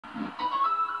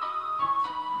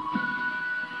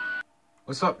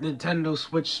What's up, Nintendo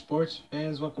Switch sports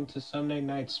fans? Welcome to Sunday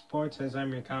Night Sports, as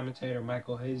I'm your commentator,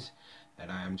 Michael Hayes,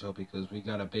 and I am Joe because we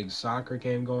got a big soccer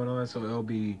game going on, so it'll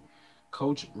be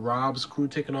Coach Rob's crew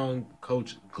taking on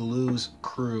Coach Glue's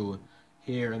crew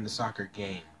here in the soccer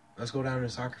game. Let's go down to the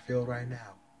soccer field right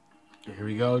now. Here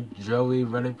we go, Joey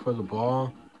running for the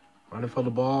ball.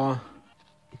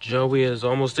 Joey is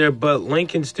almost there, but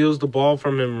Lincoln steals the ball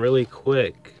from him really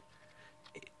quick.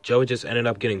 Joey just ended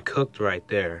up getting cooked right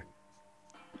there.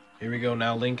 Here we go.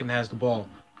 Now Lincoln has the ball.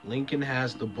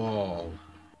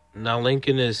 Now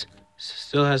Lincoln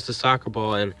still has the soccer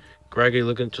ball, and Gregory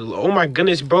looking to... Oh, my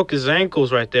goodness, he broke his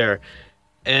ankles right there.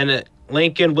 And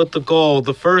Lincoln with the goal.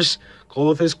 The first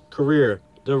goal of his career.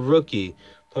 The rookie.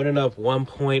 Putting up 1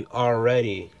 point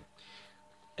already.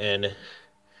 And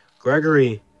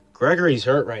Gregory's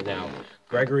hurt right now.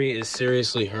 Gregory is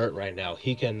seriously hurt right now.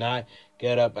 He cannot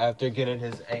get up after getting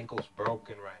his ankles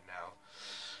broken right now.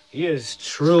 He is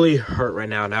truly hurt right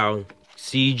now. Now,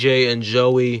 CJ and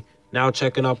Joey now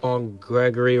checking up on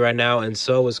Gregory right now, and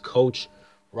so is Coach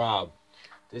Rob.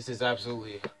 This is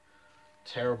absolutely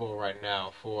terrible right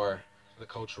now for the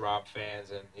Coach Rob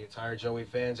fans and the entire Joey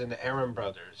fans and the Aaron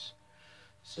brothers.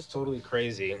 It's just totally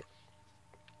crazy.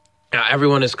 Now,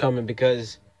 everyone is coming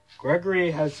because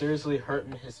Gregory has seriously hurt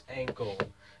his ankle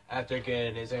after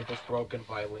getting his ankles broken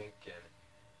by Lincoln.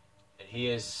 And he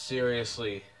is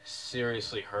seriously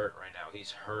hurt right now.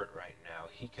 He's hurt right now.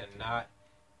 He cannot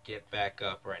get back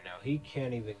up right now. He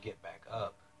can't even get back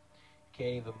up.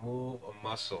 Can't even move a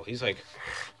muscle. He's like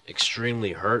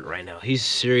extremely hurt right now. He's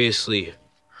seriously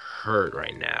hurt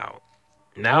right now.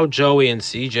 Now Joey and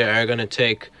CJ are going to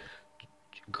take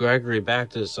Gregory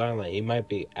back to the sideline. He might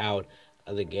be out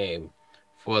of the game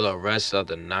for the rest of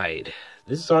the night.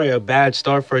 This is already a bad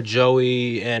start for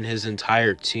Joey and his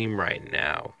entire team right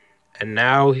now. And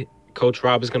now Coach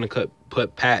Rob is going to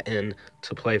put Pat in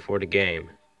to play for the game.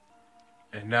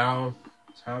 And now,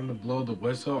 time to blow the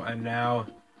whistle. And now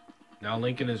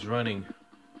Lincoln is running.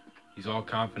 He's all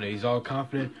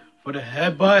confident for the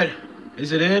headbutt.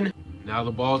 Is it in? Now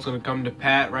the ball is going to come to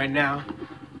Pat right now.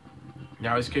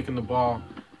 Now he's kicking the ball.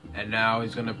 And now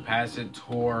he's going to pass it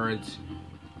towards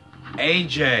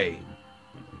AJ.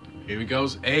 Here he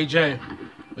goes, AJ.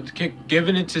 With the kick,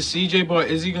 giving it to CJ, but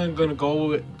is he gonna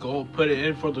go put it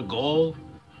in for the goal?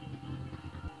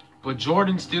 But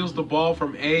Jordan steals the ball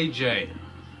from AJ.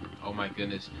 Oh my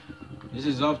goodness. This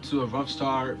is up to a rough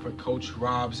start for Coach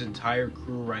Rob's entire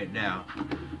crew right now.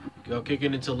 Go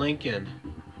kicking it to Lincoln.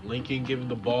 Lincoln giving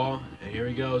the ball, and here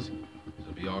he goes.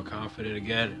 He'll be all confident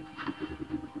again.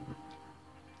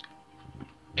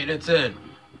 And it's in.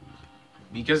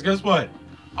 Because guess what?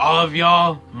 All of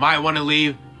y'all might want to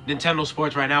leave Nintendo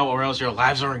Sports right now, or else your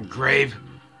lives are in grave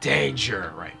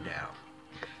danger right now.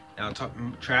 Now,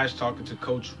 trash talking to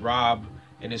Coach Rob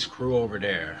and his crew over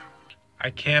there. I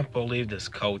can't believe this,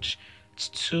 Coach. It's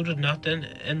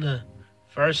 2-0 in the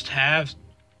first half.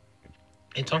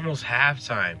 It's almost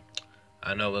halftime.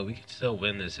 I know, but we can still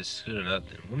win this. It's 2-0.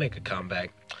 We'll make a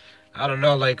comeback. I don't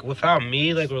know, like, without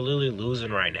me, like, we're literally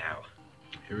losing right now.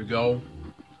 Here we go.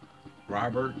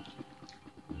 Robert.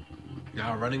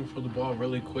 Now running for the ball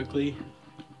really quickly.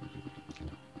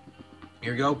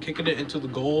 Here we go, kicking it into the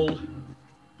goal.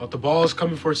 But the ball is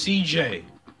coming for CJ.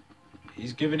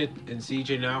 He's giving it, and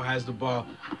CJ now has the ball.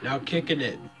 Now kicking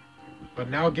it. But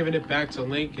now giving it back to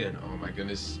Lincoln. Oh my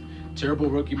goodness. Terrible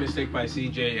rookie mistake by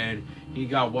CJ, and he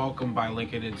got welcomed by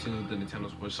Lincoln into the Nintendo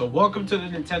Sports. So welcome to the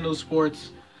Nintendo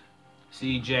Sports,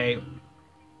 CJ.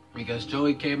 Because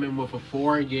Joey came in with a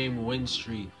 4-game win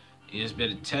streak. He has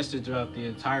been tested throughout the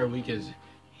entire weekend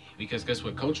because guess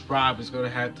what? Coach Rob is going to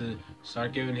have to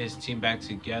start getting his team back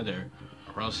together,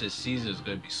 or else his season is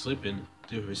going to be slipping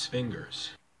through his fingers.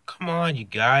 Come on, you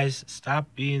guys.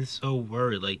 Stop being so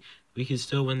worried. Like, we can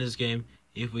still win this game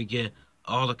if we get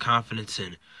all the confidence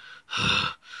in.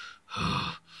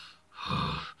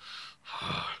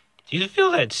 Do you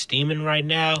feel that steaming right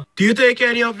now? Do you think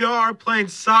any of y'all are playing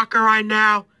soccer right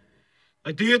now?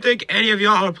 Like, do you think any of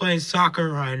y'all are playing soccer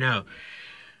right now?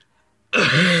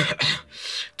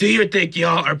 Do you think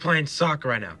y'all are playing soccer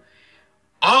right now?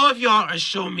 All of y'all are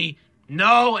showing me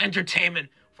no entertainment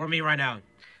for me right now.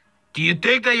 Do you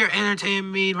think that you're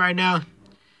entertaining me right now?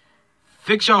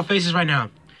 Fix y'all faces right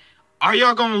now. Are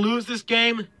y'all going to lose this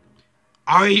game?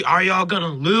 Are y'all going to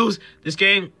lose this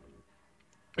game?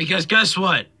 Because guess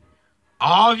what?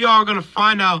 All of y'all are going to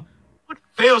find out what it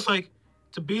feels like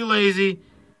to be lazy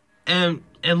and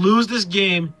lose this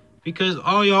game because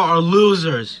all y'all are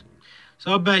losers.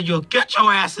 So I bet you'll get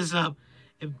your asses up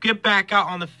and get back out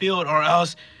on the field, or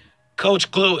else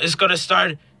Coach Glue is going to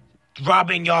start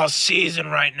robbing y'all's season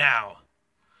right now.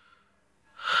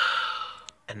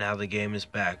 And now the game is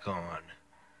back on.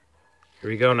 Here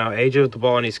we go now. AJ with the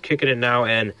ball, and he's kicking it now,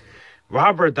 and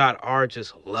Robert.R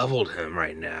just leveled him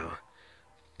right now.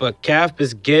 But Calf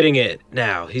is getting it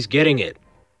now. He's getting it.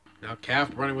 Now Calf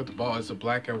running with the ball. It's a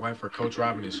black and white for Coach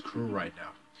Rob and his crew right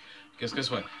now. Because guess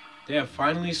what? They have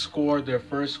finally scored their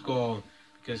first goal.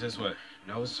 Because guess what?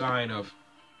 No sign of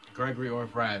Gregory or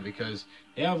Brad. Because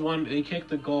they kicked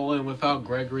the goal in without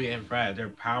Gregory and Brad. They're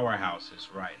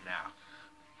powerhouses right now.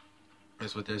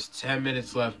 Guess what? There's 10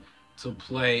 minutes left to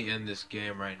play in this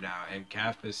game right now. And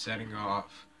Calf is setting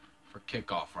off for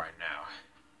kickoff right now.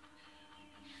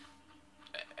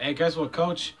 Hey, guess what,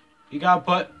 Coach? You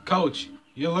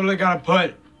literally gotta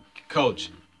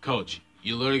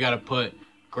put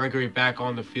Gregory back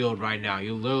on the field right now.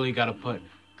 You literally gotta put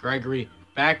Gregory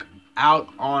back out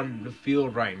on the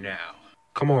field right now.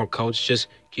 Come on, Coach. Can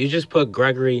you just put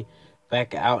Gregory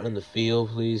back out in the field,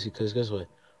 please? Because guess what?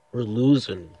 We're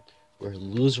losing. We're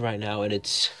losing right now, and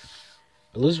it's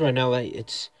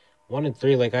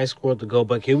 1-3. Like, I scored the goal,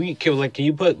 but can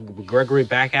you put Gregory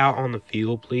back out on the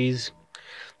field, please?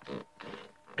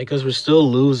 Because we're still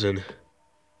losing.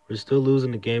 We're still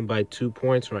losing the game by 2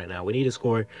 points right now. We need to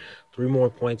score 3 more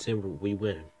points and we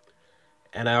win.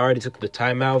 And I already took the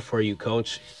timeout for you,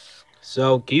 Coach.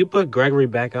 So, can you put Gregory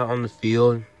back out on the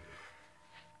field?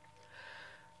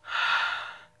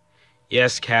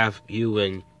 Yes, Calf, you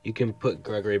win. You can put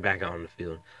Gregory back out on the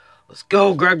field. Let's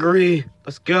go, Gregory.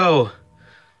 Let's go.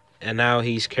 And now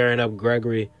he's carrying up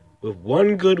Gregory with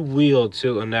one good wheel,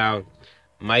 too. And now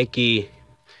Mikey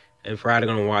and Fred are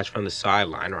going to watch from the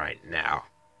sideline right now.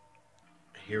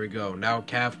 Here we go. Now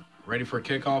Calf ready for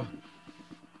kickoff.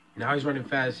 Now he's running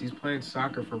fast. He's playing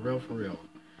soccer for real.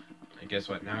 And guess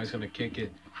what? Now he's going to kick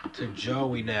it to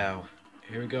Joey now.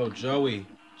 Here we go. Joey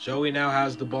now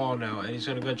has the ball now. And he's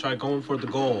going to try going for the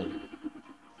goal.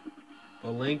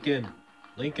 But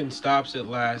Lincoln stops it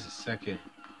last second.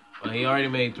 Well, he already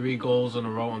made 3 goals in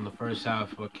a row in the first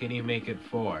half. But can he make it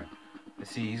 4?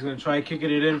 Let's see. He's going to try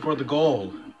kicking it in for the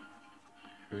goal.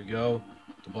 Here we go.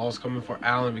 The ball's coming for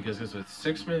Allen because there's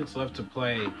 6 minutes left to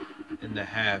play in the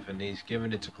half, and he's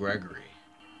giving it to Gregory.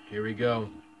 Here we go.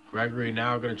 Gregory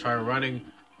now going to try running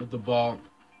with the ball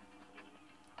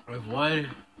with one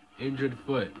injured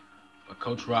foot. But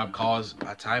Coach Rob calls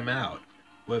a timeout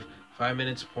with 5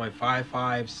 minutes,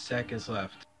 0.55 seconds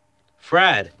left.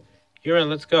 Fred, you're in.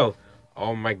 Let's go.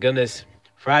 Oh, my goodness.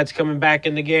 Fred's coming back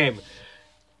in the game.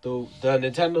 The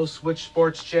Nintendo Switch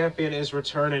Sports Champion is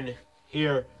returning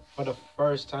here for the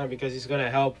first time because he's going to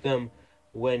help them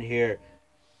win here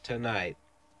tonight.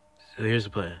 So here's the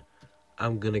plan.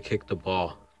 I'm going to kick the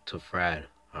ball to Fred.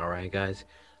 All right, guys?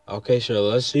 Okay, sure.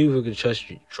 Let's see if we can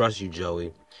trust you,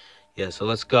 Joey. Yeah, so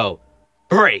let's go.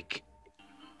 Break!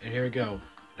 And here we go.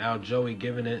 Now Joey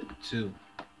giving it to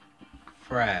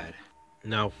Fred.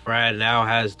 Now Fred now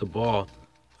has the ball.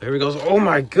 Here he goes. Oh,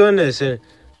 my goodness. And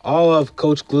all of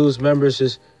Coach Glue's members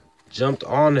just jumped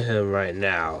on him right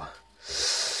now.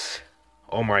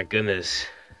 Oh my goodness.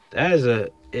 That is an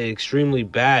extremely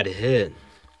bad hit.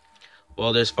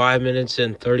 Well, there's 5 minutes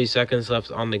and 30 seconds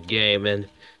left on the game, and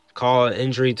call an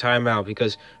injury timeout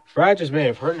because Fred just may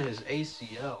have hurt his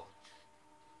ACL.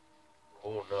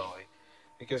 Oh no.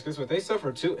 Because guess what? They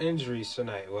suffered 2 injuries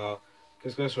tonight. Well,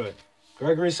 because guess what?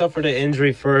 Gregory suffered an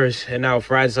injury first, and now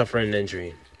Fred's suffering an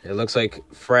injury. It looks like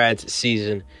Fred's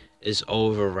season is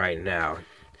over right now.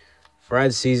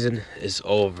 Fred's season is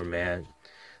over, man.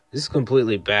 This is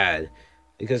completely bad.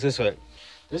 Because this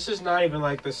is not even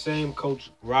like the same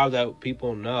Coach Rob that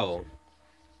people know.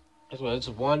 That's what it's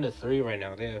 1-3 right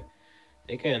now.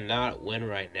 They cannot win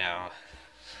right now.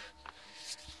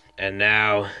 And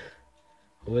now,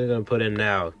 what are we gonna put in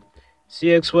now?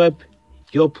 CX Whip,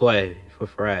 you'll play for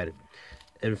Fred.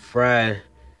 And Fred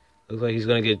looks like he's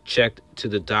gonna get checked to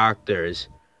the doctors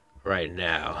right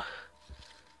now.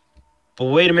 But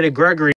wait a minute, Gregory.